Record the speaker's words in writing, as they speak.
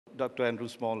Dr. Andrew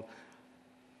Small,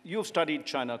 you've studied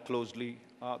China closely.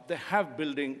 They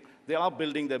are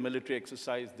building their military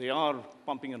exercise. They are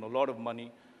pumping in a lot of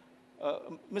money.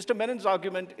 Mr. Menon's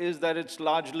argument is that it's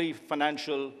largely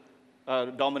financial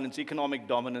dominance, economic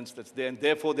dominance that's there, and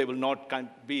therefore they will not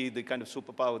be the kind of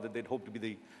superpower that they'd hope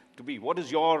to be. What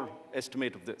is your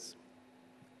estimate of this?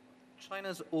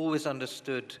 China's always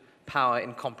understood power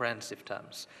in comprehensive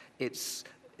terms.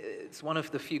 It's one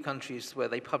of the few countries where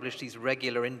they publish these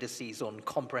regular indices on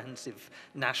comprehensive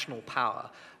national power.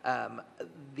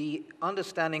 The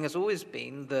understanding has always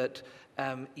been that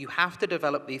you have to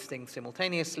develop these things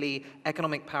simultaneously.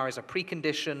 Economic power is a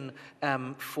precondition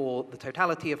for the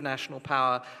totality of national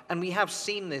power. And we have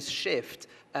seen this shift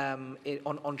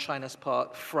on China's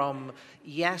part from,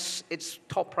 yes, its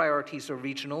top priorities are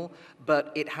regional,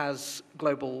 but it has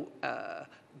global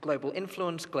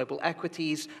influence, global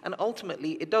equities, and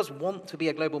ultimately it does want to be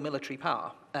a global military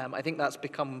power. I think that's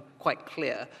become quite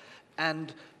clear.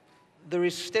 And there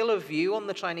is still a view on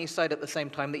the Chinese side at the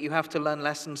same time that you have to learn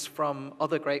lessons from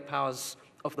other great powers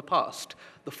of the past.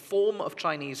 The form of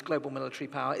Chinese global military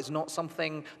power is not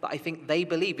something that I think they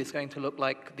believe is going to look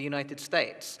like the United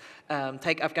States.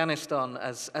 Take Afghanistan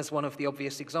as one of the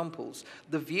obvious examples.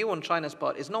 The view on China's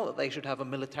part is not that they should have a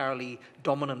militarily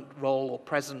dominant role or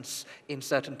presence in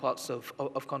certain parts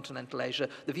of continental Asia.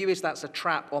 The view is that's a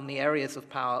trap on the areas of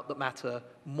power that matter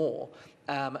more.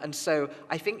 And so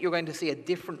I think you're going to see a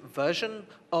different version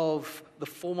of the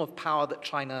form of power that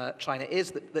China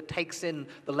is, that takes in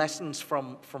the lessons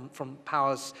from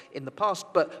powers in the past,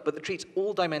 but that treats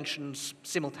all dimensions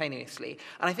simultaneously.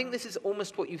 And I think this is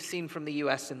almost what you've seen from the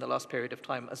US in the last period of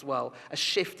time as well, a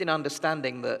shift in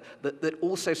understanding that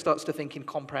also starts to think in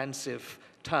comprehensive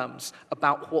terms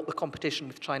about what the competition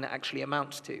with China actually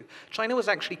amounts to. China was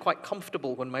actually quite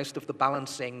comfortable when most of the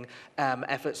balancing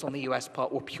efforts on the US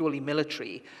part were purely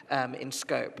military in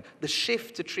scope. The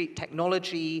shift to treat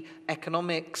technology,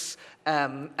 economics,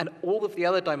 and all of the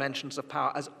other dimensions of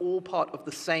power as all part of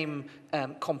the same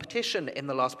competition in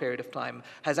the last period of time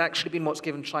has actually been what's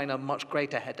given China much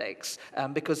greater headaches.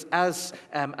 Because as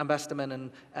Ambassador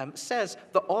Menon says,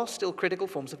 there are still critical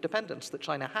forms of dependence that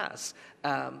China has.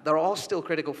 There are still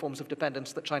critical forms of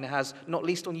dependence that China has, not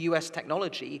least on US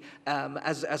technology,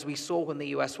 as we saw when the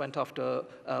US went after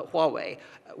Huawei.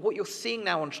 What you're seeing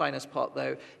now on China's part,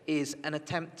 though, is an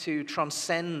attempt to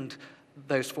transcend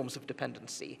those forms of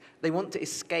dependency. They want to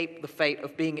escape the fate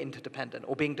of being interdependent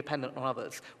or being dependent on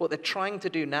others. What they're trying to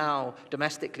do now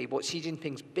domestically, what Xi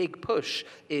Jinping's big push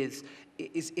is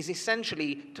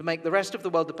essentially to make the rest of the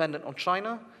world dependent on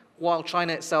China, while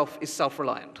China itself is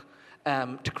self-reliant.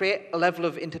 To create a level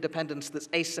of interdependence that's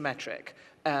asymmetric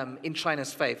in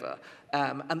China's favor.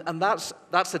 And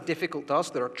that's a difficult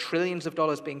task. There are trillions of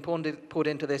dollars being poured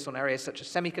into this on areas such as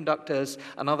semiconductors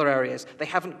and other areas. They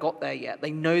haven't got there yet. They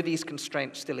know these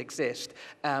constraints still exist.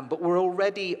 But we're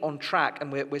already on track,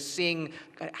 and we're seeing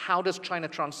how does China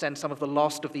transcend some of the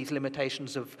last of these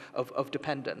limitations of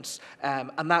dependence.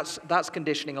 And that's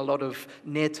conditioning a lot of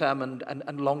near-term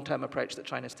and long-term approach that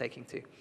China's taking to.